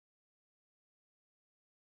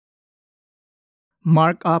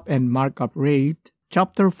Markup and Markup Rate,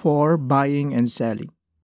 Chapter 4, Buying and Selling.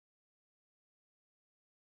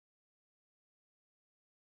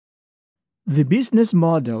 The business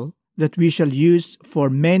model that we shall use for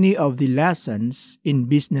many of the lessons in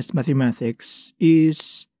business mathematics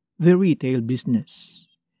is the retail business.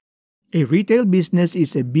 A retail business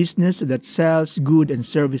is a business that sells goods and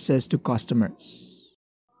services to customers.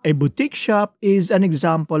 A boutique shop is an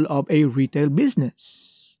example of a retail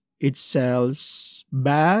business. It sells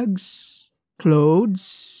bags,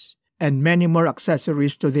 clothes, and many more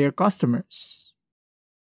accessories to their customers.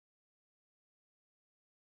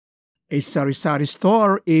 A sari-sari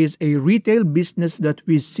store is a retail business that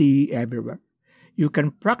we see everywhere. You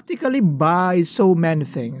can practically buy so many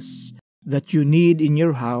things that you need in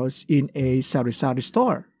your house in a sari-sari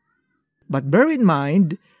store. But bear in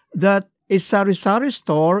mind that a sari-sari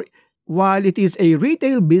store, while it is a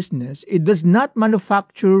retail business, it does not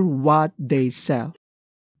manufacture what they sell.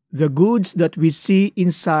 The goods that we see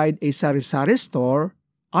inside a sari-sari store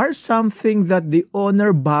are something that the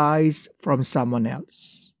owner buys from someone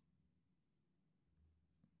else.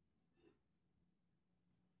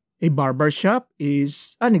 A barber shop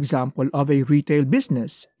is an example of a retail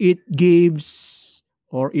business. It gives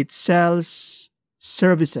or it sells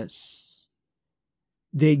services.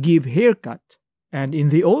 They give haircut. And in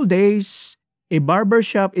the old days, a barber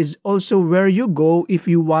shop is also where you go if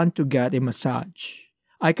you want to get a massage.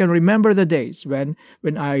 I can remember the days when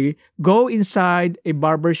I go inside a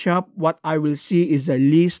barber shop, what I will see is a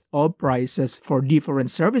list of prices for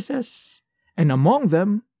different services. And among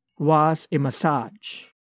them was a massage.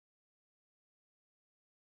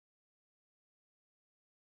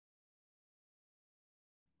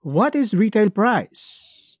 What is retail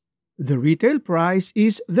price? The retail price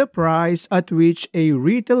is the price at which a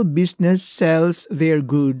retail business sells their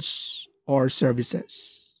goods or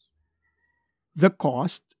services. The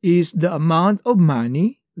cost is the amount of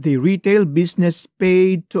money the retail business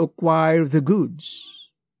paid to acquire the goods.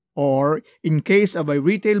 Or, in case of a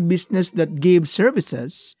retail business that gives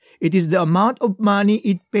services, it is the amount of money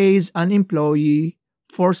it pays an employee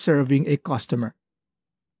for serving a customer.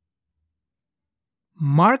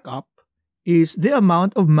 Markup is the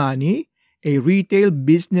amount of money a retail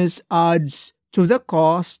business adds to the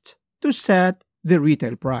cost to set the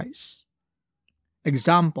retail price.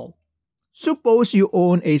 Example, suppose you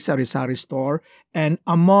own a sari-sari store and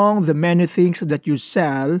among the many things that you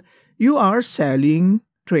sell, you are selling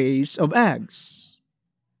trays of eggs.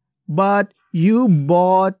 But you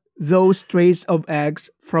bought those trays of eggs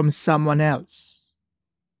from someone else.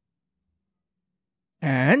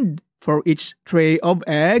 And for each tray of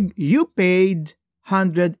egg, you paid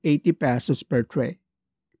 180 pesos per tray.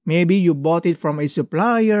 Maybe you bought it from a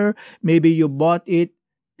supplier, maybe you bought it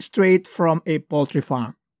straight from a poultry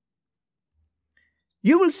farm.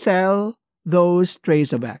 You will sell those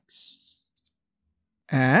trays of eggs.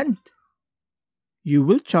 And you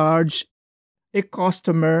will charge a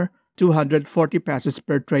customer 240 pesos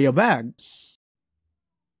per tray of eggs.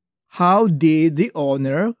 How did the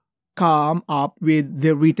owner come up with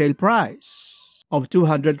the retail price of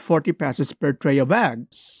 240 pesos per tray of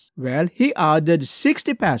eggs? Well, he added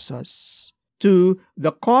 60 pesos to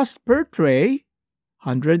the cost per tray,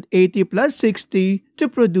 180 plus 60 to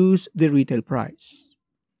produce the retail price.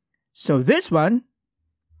 So this one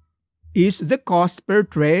is the cost per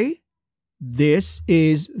tray, this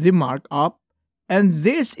is the markup, and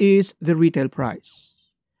this is the retail price.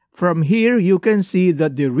 From here, you can see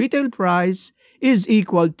that the retail price is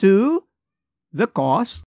equal to the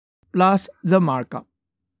cost plus the markup.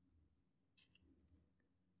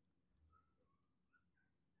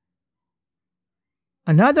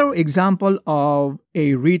 Another example of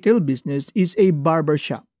a retail business is a barber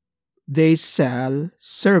shop. They sell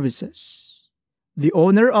services. The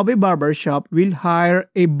owner of a barber shop will hire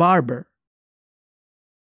a barber.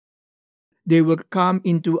 They will come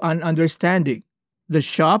into an understanding. The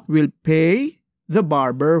shop will pay the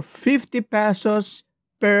barber 50 pesos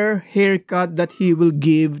per haircut that he will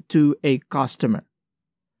give to a customer.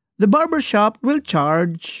 The barber shop will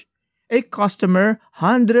charge a customer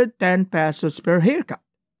 110 pesos per haircut.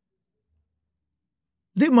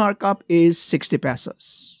 The markup is 60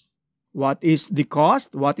 pesos. What is the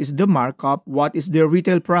cost? What is the markup? What is the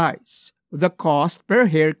retail price? The cost per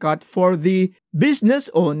haircut for the business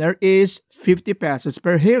owner is 50 pesos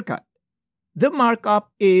per haircut. The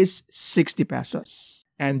markup is 60 pesos.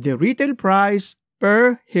 And the retail price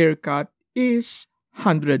per haircut is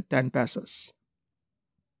 110 pesos.